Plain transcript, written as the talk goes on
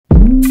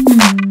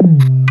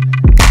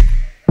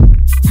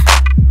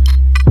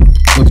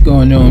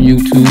going on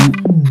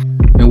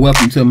YouTube? And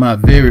welcome to my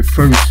very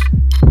first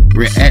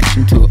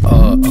reaction to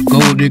a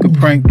gold digger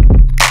prank.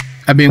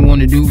 I've been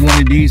wanting to do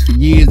one of these for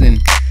years, and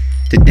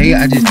today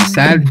I just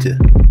decided to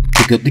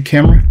pick up the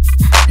camera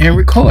and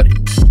record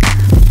it.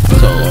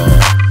 So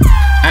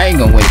I ain't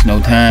gonna waste no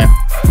time.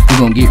 We're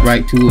gonna get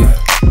right to it.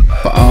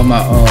 For all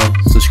my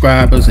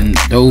subscribers and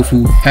those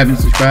who haven't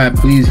subscribed,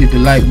 please hit the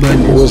like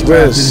button and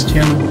subscribe to the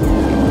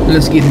channel.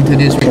 Let's get into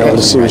this.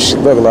 Let's see what she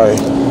look like.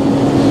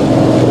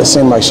 It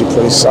seems like she's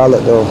pretty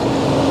solid though.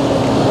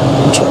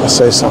 I'm trying to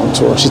say something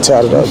to her. She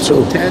tatted up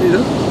too. Tatted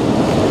up?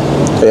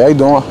 Hey, how you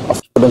doing? I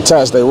f***ed them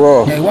tats, they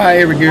raw. Hey, why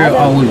every girl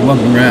always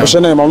walking around? What's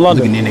your name? I'm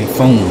London. Looking in their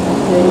phone.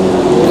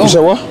 You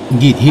said what?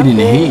 Get hit in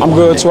the head. I'm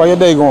good too. How your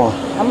day going?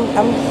 I'm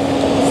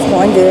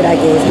going good, I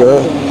guess.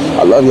 Good.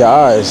 I love your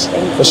eyes.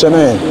 What's your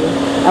name?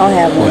 I don't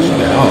have one.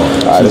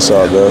 Alright, it's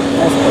all good.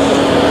 That's good.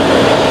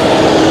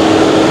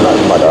 I'm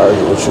not about to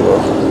argue with you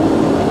though.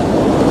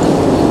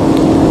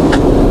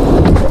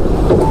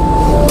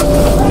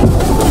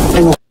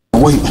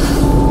 Wait.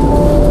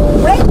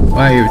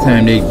 Why every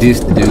time they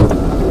diss the dude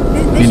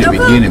in the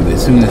beginning, but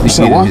as soon as he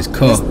get in his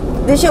car,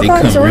 this your they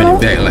car, come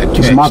running back like trash.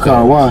 This is my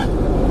car, why?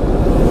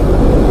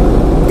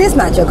 This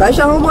not your car, it's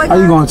your homeboy car. How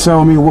you gonna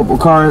tell me what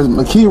car is?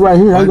 My key right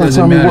here, how you gonna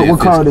tell me what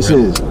car this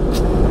is?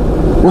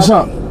 What's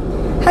up?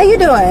 How you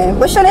doing?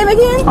 What's your name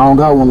again? I don't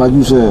got one like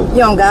you said. You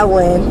don't got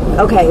one.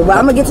 Okay, well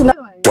I'm gonna get to know.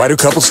 Why do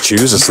couples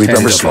choose a Sleep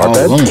Number smart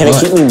bed? Can it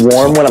keep me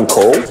warm when I'm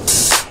cold?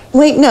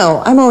 Wait,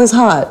 no, I'm always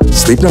hot.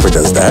 Sleep Number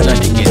does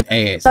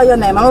that. So your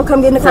name, I'm gonna come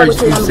get in the car with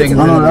you.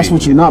 No, that's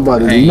what you're not about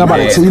to do. You're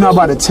not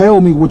about to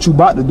tell me what you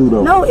about to do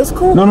though. No, it's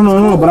cool.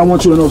 No, but I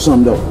want you to know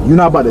something though. You're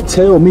not about to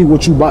tell me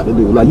what you about to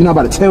do. Like, you're not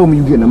about to tell me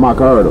you getting in my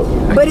car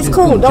though. But it's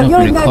cool. You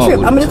don't even got a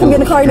trip. I'm just gonna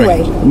get in the car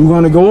anyway. You're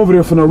gonna go over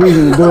there for no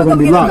reason. The door gonna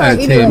be locked.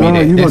 No,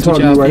 you're gonna talk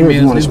to me right here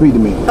if you want to speak to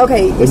me.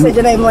 Okay, you said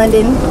your name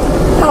London.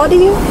 How old are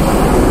you?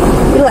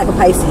 You look like a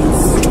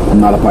Pisces. I'm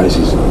not a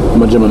Pisces.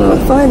 I'm a Gemini.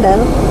 Fun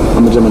though.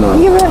 I'm a Gemini.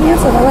 You're real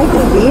handsome. I like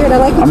this beard. I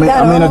like what you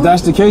got on. If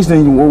that's the case,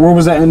 then where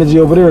was that energy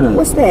over there then?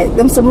 What's that?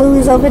 Them some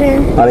movies over there?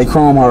 Are they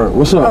chrome heart?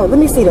 What's up? Oh, let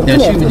me see them. Yeah,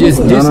 she was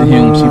just dissing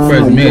him when she first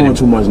met him. You're doing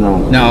too much now.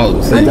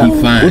 No, so he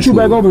fine. What you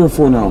back over here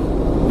for now?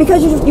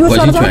 Because you were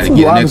trying to talk to me.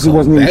 You obviously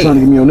wasn't even trying to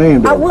give me your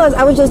name though.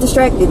 I was just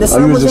distracted. The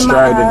sun was in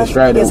my eyes.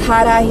 It's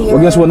hot out here.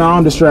 Well, guess what? Now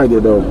I'm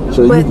distracted though.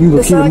 So you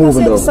can keep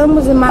moving though. The sun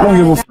was in my eyes. I don't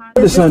give a f***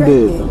 the sun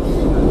did.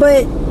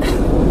 But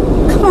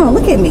come on,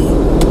 look at me.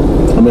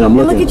 I mean, I'm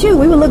looking. Look at you.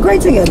 We would look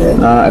great together.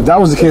 If that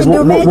was the case,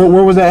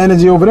 where was that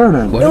energy over there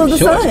then? It was the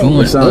sun.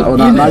 Oh,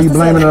 now you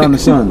blaming it on the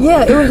sun.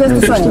 Yeah, it was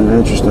just the sun.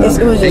 Interesting.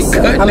 It was just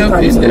sun.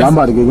 I'm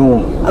about to get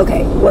going.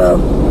 Okay, well,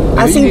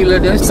 I see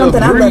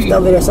something I left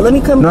over there, so let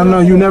me come. No,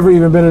 you never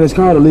even been in this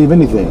car to leave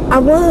anything. I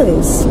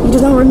was. You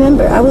just don't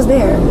remember. I was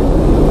there.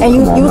 And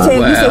you said you was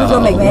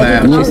going to make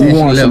magic. You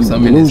want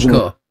some in this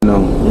car.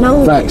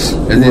 No. Facts.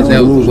 And then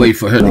that was wait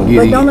for her to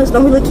get in. But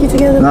don't we look cute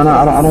together? No,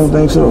 I don't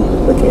think so.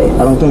 Look at it.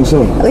 I don't think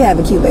so. We have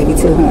a cute baby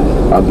too,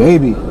 huh? A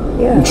baby?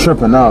 Yeah. You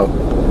tripping out.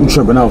 You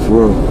tripping out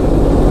for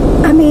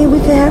real. I mean, we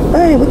could have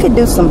fun. We could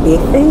do some big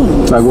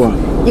things. Like what?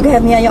 You can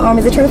have me on your arm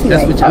as a trophy.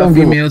 That's what y'all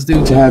females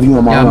do. To have you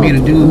on my arm. Y'all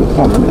meet a dude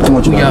I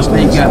want you to y'all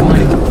think got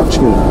money.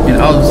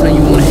 And all of a sudden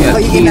you want to have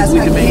kids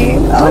with the man.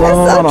 Oh,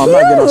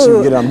 that's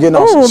so cute. I'm not getting on you. I'm getting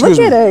on. Look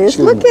at us.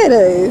 Look at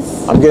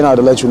us. I'm getting out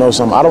to let you know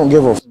something. I don't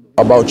give a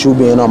about you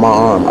being on my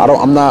arm.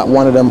 I'm not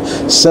one of them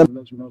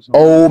simple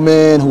old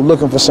men who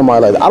looking for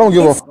somebody like that. I don't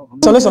give a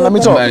So listen, let me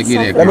talk.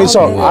 Let me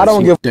talk. I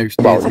don't give a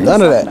about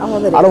none of that.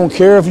 I don't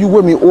care if you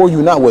with me or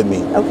you not with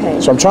me. Okay.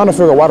 So I'm trying to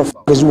figure out why the f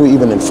is you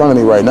even in front of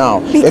me right now.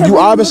 If you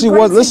obviously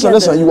was listen,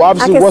 you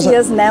obviously wasn't. I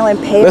can see us now in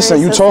Paris. Listen,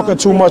 you talking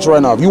too much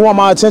right now. If you want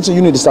my attention,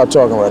 you need to stop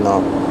talking right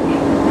now.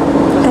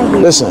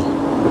 Listen,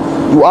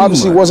 you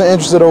obviously wasn't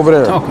interested over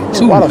there.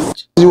 Why the f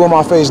is you in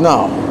my face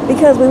now?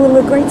 Because we would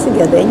look great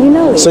together, and you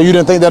know it. So you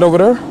didn't think that over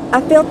there?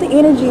 I felt the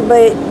energy,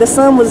 but the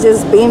sun was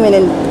just beaming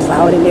and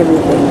cloud and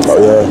everything. So.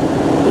 Oh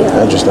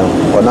yeah. Interesting.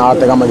 Well, now I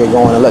think I'm gonna get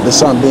going and let the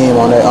sun beam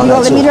on that.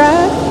 Let me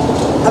drive?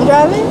 I'm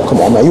driving?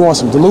 Come on, man. You want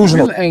some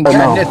delusional? Really ain't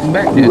got nothing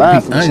back there. I'm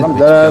laughing. I'm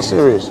dead ass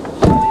serious.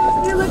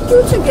 You look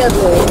cute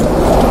together.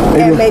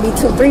 And maybe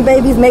 2, 3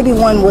 babies, maybe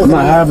one was. I'm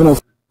not having no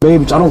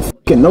baby. I don't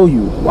fucking know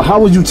you. Well, how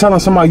would you telling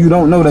somebody you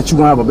don't know that you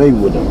gonna have a baby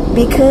with them?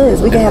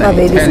 Because we can have our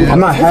babies. I'm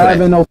not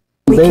having no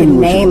we baby can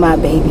with name our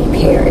baby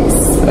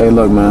Paris. Hey,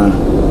 look, man.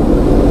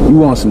 You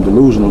want some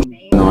delusional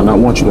shit, and I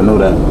want you to know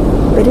that.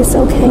 But it's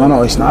okay.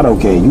 No, it's not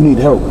okay. You need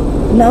help.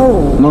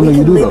 No,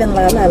 you do live in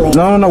La La Land.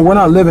 No, we're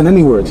not living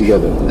anywhere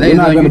together. You're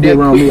not gonna be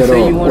around me at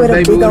all. With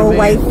a big old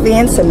white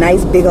fence, a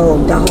nice big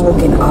old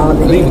dog, and all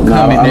that.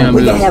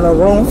 We can have a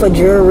room for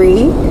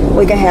jewelry.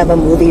 We can have a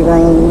movie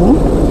room.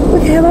 We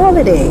can have all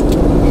of that.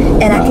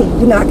 And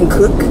I can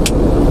cook.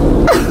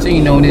 So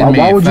you know,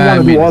 why would you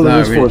want to do all of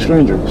this for a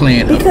stranger?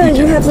 Because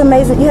you have an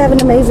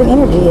amazing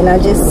energy, and I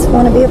just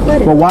want to be a part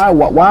of it. But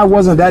why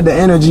wasn't that the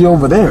energy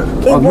over there?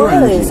 It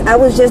was. I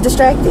was just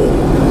distracted.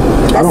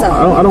 That's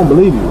all. I don't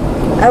believe you.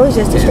 I was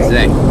just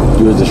distracted.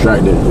 You was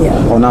distracted? Yeah.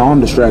 Oh, now I'm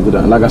distracted.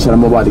 Like I said,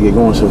 I'm about to get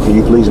going, so can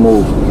you please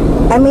move?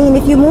 I mean,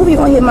 if you move, you're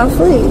gonna hit my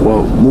foot.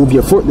 Well, move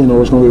your foot then,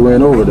 or it's gonna get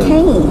ran over then.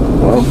 Can't.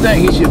 Well, I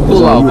think you should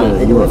pull off.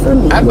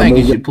 I think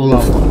you should pull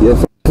off. Your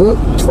foot,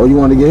 or you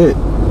want to get hit?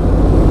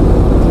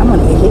 I'm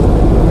gonna get hit.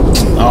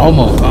 I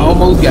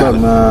almost got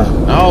it. I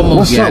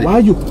almost got it.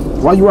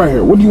 Why you right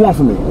here? What do you want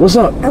from me? What's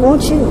up? I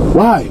want you.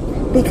 Why?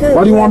 Because.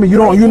 Why do you want me?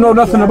 You know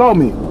nothing about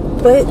me.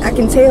 But I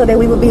can tell that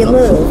we would be in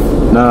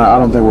love. Nah, I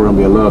don't think we're gonna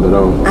be in love at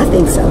all. I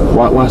think so.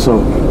 Why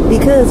so?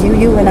 Because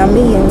you and I'm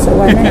me, and so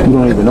why not? You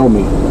don't even know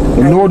me.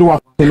 And nor do I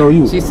know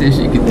you. She said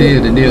she could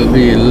tell that they'll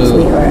be in love.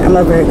 Sweetheart, I'm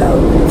a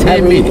Virgo.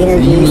 10 minutes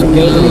and you look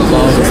in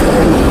love.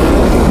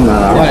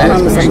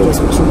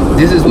 Nah,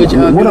 this is what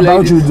y'all do. What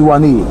about you do I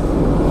need?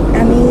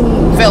 I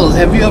mean, fellas,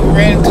 have you ever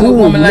ran into a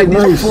woman like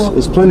this before?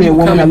 There's plenty of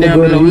women that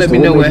look good. Let me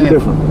know what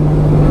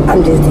happened.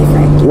 I'm just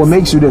different. What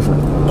makes you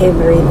different?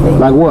 Everything.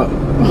 Like what?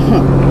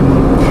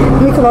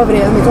 Let me come over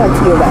there. Let me talk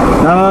to you about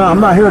it. No, I'm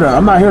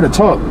not here to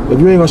talk. If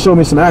you ain't gonna show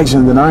me some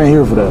action, then I ain't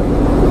here for that.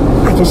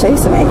 I can show you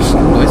some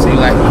action. Boy, it seems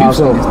like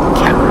Houston is the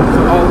capital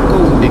for all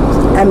gold diggers.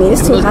 I mean,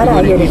 it's too hot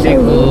out here to show you.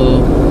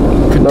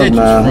 Look,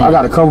 man, I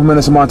got a couple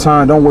minutes of my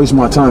time. Don't waste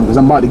my time because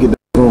I'm about to get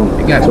going.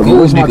 You got so gold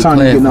waste my digger time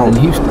class getting out. in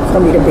Houston. It's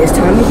gonna be the best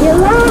time of your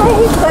life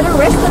for the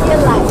rest of your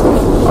life.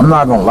 I'm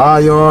not gonna lie,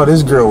 y'all.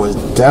 This girl is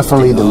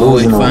definitely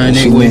delusional. And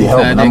she need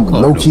help, and I'm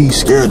low-key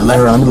scared to let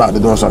her. Let me lock the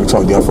door so I can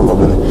talk to y'all for a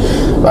little bit.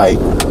 Like,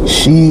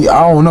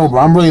 I don't know, but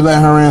I'm really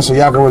letting her in so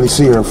y'all can really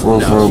see her for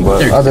real.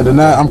 But other than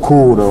that, I'm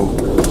cool though.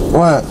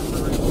 What?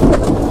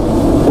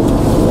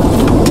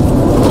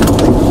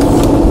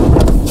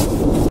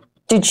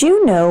 Did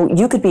you know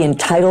you could be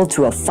entitled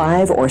to a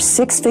 5- or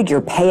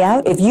 6-figure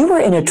payout if you were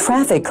in a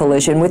traffic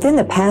collision within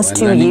the past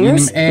 2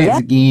 years?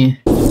 Again.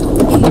 Get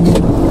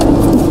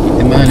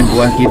the money,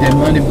 boy. Get that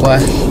money, boy.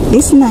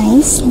 It's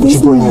nice. What you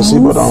putting your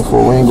seatbelt on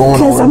for? We ain't going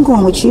nowhere. Because I'm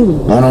going with you.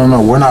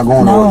 No. We're not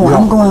going nowhere. No,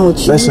 I'm going with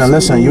you.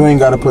 Listen. You ain't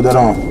got to put that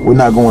on. We're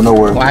not going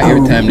nowhere. Why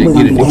every time they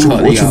get in the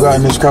car, what you got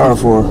in this car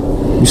for?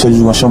 You said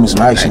you was gonna show me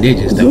some action. They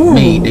just don't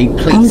mean they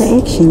place. I'm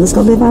the action. Let's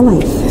go live our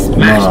life.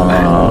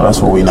 No. That's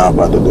what we not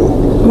about to do.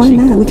 Why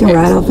not? We can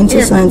ride off into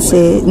the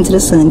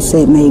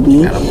sunset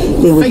maybe.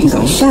 Then we can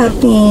go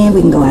shopping.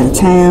 We can go out of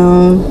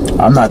town.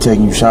 I'm not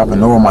taking you shopping,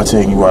 nor am I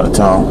taking you out of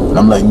town. And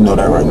I'm letting you know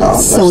that right now.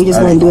 So we just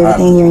gonna do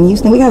everything here in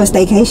Houston. We got a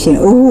staycation.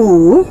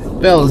 Ooh.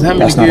 Fellas, how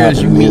many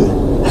girls you meet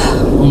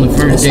on the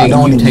first day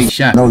you take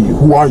shots? Know you.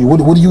 Who are you?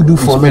 What do you do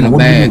for a living? What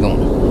bag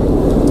on?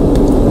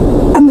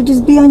 I'm gonna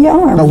just be on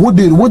your arm. No, what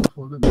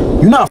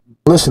you not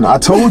listen, I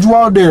told you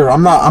out there,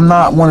 I'm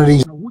not one of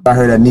these out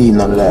here that need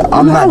none of that.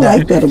 I'm not I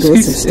like that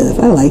aggressive stuff.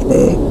 I like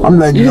that. I'm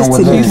letting you know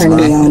what it is. Turn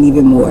me on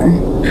even more.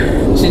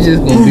 She's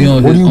just gonna be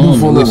on his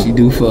arm. What she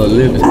do for a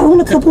living? I own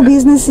a couple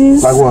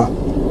businesses. Like what?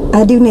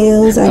 I do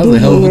nails, I do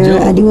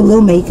hair, I do a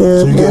little makeup.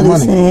 So you get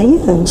money?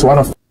 Yeah. So why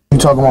the you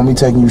talking about me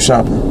taking you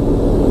shopping?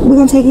 We're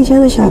gonna take each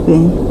other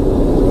shopping.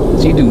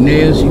 She do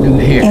nails, she do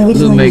hair, and we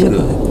little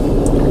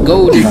makeup.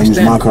 Gold digger. Use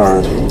my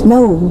card.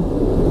 No,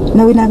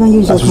 we're not gonna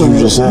use your card. You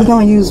just said. We're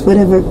gonna use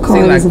whatever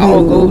card is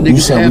available. You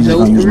said we're just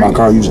gonna use my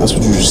card. That's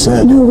what you just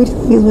said. No, we just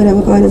use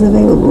whatever card is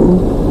available.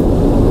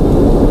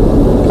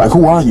 Like,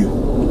 who are you?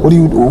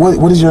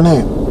 What is your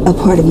name? A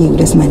part of you.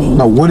 That's my name.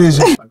 No, what is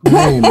your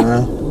name,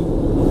 man?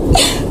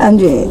 I'm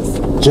Jess.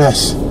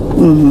 Jess. I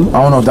don't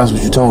know if that's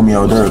what you told me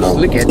out there though.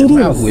 Look at the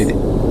mouth with it.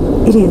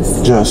 It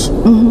is. Jess.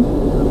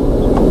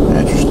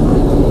 Interesting.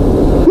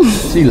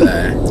 She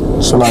lied.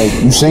 So like,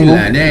 you single?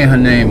 She lied. That ain't her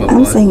name.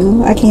 I'm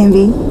single. I can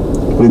be.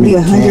 What do you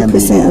mean? 100%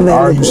 available.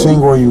 Are you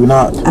single or are you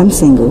not? I'm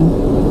single.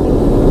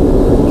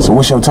 So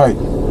what's your type?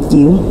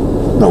 You?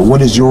 No,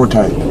 what is your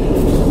type?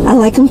 I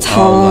like them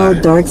tall,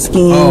 dark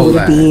skin, with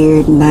a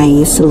beard,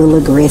 nice, a little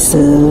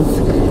aggressive.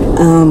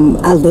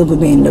 I love a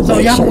man in the So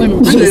y'all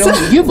women really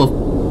don't give a.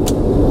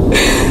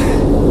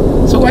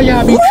 So why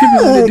y'all be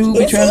tripping when the dude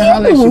be trying to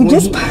holler at you when he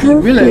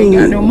really ain't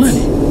got no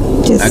money?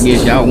 I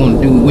guess y'all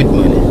want to do with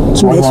money.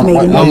 So as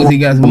long as he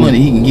got some money,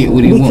 he can get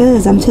what he wants.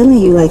 Because I'm telling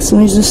you, like, as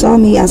soon as you saw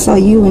me, I saw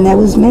you, and that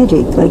was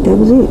magic. Like, that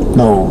was it.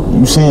 No,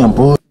 you saying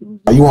bull?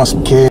 You want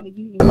some kids?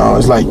 No,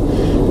 it's like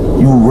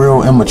you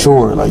real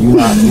immature. Like you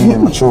not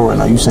being mature, and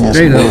now you saying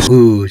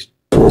some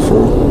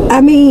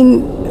I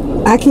mean,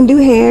 I can do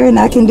hair and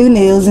I can do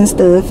nails and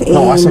stuff. And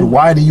no, I said,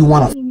 why do you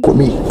want to f with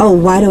me? Oh,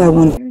 why do I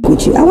want to f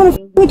with you? I want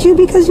to f with you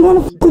because you want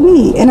to f with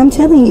me, and I'm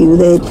telling you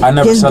that. I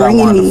never just said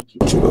bringing I wanted me. to f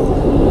with you though.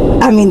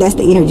 I mean, that's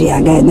the energy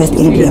I got, and that's the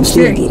energy I'm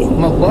still getting.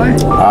 My boy.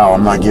 Oh,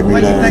 I'm not giving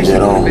you that energy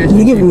at all.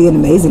 You're giving me an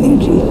amazing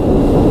energy.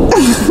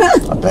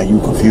 I think you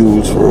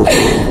confused for real.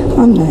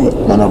 I'm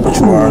not. No, but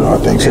you are. I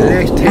think so.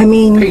 I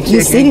mean,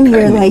 you're sitting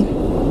here like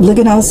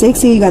looking all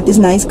sexy. You got this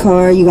nice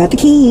car. You got the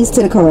keys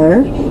to the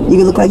car.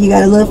 You look like you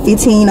got a little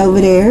 15 over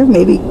there.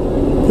 Maybe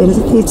that is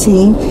a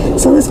 15.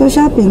 So let's go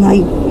shopping.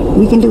 Like,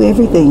 we can do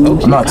everything.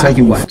 I'm not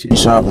taking you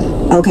shopping.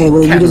 Okay,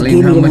 well, you just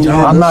give me the money.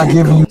 I'm not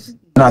giving you.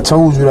 And I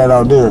told you that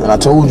out there. And I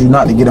told you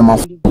not to get in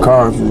my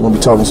car if you were going to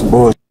be talking some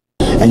bullshit.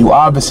 And you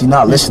obviously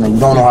not listening. You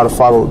don't know how to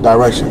follow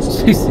directions.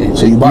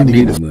 So you about to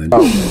get the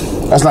out.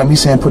 That's like me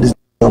saying put this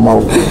on my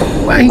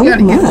Why he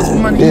gotta give us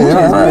some money?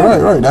 Yeah,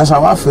 right. That's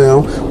how I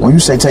feel when you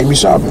say take me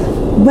shopping.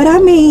 But I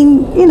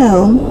mean, you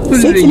know,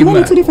 sex and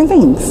money, two different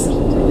things.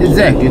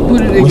 Exactly.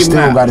 Put it in your mouth. We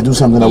still got to do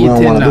something that we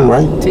don't want to do,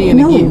 right?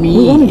 No,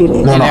 we want to do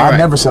that. No, I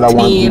never said I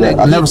wanted to do that.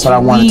 I never said I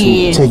wanted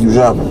to take you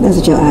shopping. That's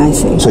what your eyes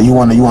say. So you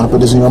want to put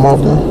this in your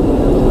mouth then?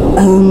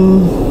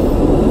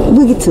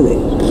 We'll get to it.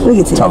 We'll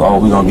get to Talk,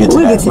 that. we gonna get to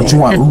that. But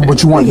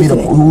you want me to?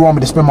 Who want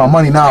me to spend my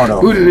money now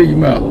though? Put it in your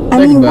mouth.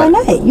 I mean, why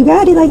not? You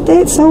got it like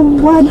that, so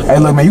why not? Hey,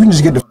 look, man, you can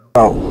just get the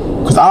out.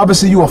 Cause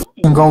obviously you a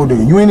fucking gold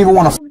digger. You ain't even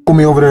want to with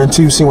me over there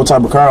until you seen what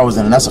type of car I was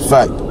in, and that's a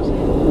fact.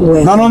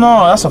 Well,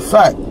 No, that's a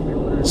fact.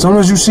 As soon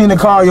as you seen the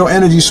car, your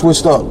energy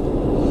switched up.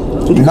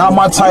 You're not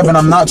my type, and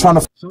I'm not trying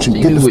to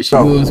you. Get the what she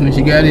was when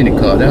she got in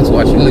the car. That's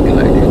why she looking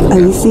like that. Are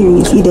you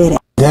serious? You did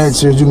it. Dead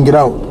serious. You can get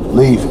out.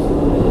 Leave.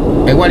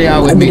 Hey, why they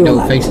always make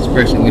those face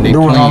expression when they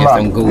plans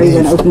don't go? Are you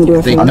gonna open the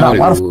door for me? Why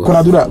the f could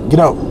I do that? Get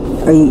out.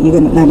 Are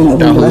you not gonna open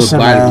the door? Listen,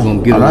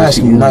 man, I'm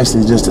asking you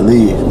nicely just to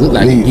leave. Look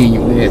like you're getting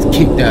your ass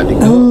kicked out the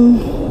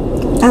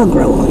car. I'll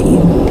grow on you.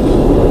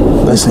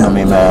 Listen to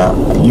me,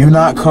 man. You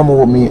not coming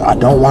with me. I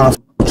don't want to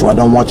f you. I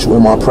don't want you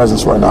in my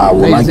presence right now. I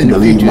would like you to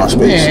leave my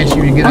space.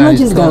 I'm gonna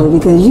just go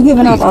because you're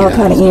giving off all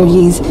kind of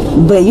energies.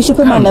 But you should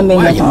put my number in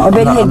your phone. Or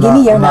better yet, give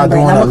me your number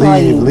and I'm gonna call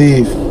you.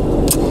 Leave.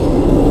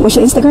 What's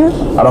your Instagram?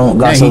 I don't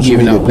got social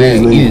media. Bad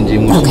energy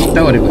when she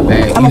started with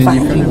bad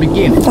energy from the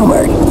beginning. Don't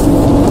worry.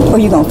 Or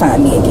you gonna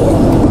find me again.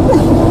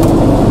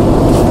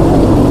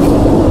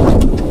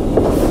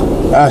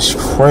 That's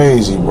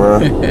crazy, bro.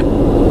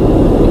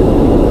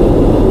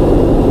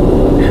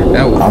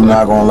 I'm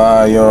not gonna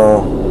lie,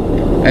 y'all.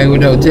 Hey,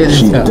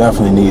 she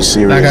definitely needs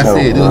serious help. Like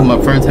I said, this was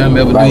my first time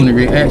ever doing a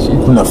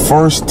reaction. From the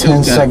first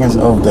 10 seconds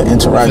of the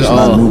interaction,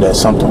 I knew that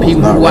something was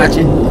not right.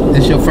 People watching,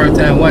 this your first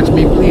time watching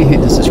me, please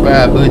hit the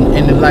subscribe button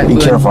and the like button.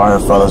 Be careful out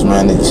here, fellas,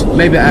 man.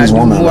 Maybe I'll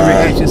do more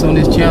reactions on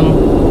this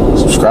channel.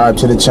 Subscribe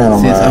to the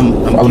channel, man.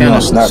 I'm kind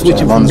of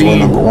switching from being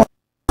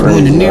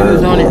doing the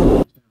news on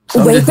it.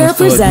 Wayfair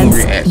presents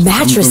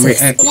mattresses.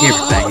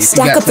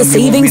 Stack up the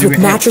savings with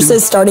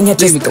mattresses starting at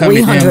just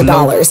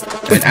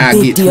 $300 with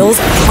big deals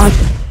on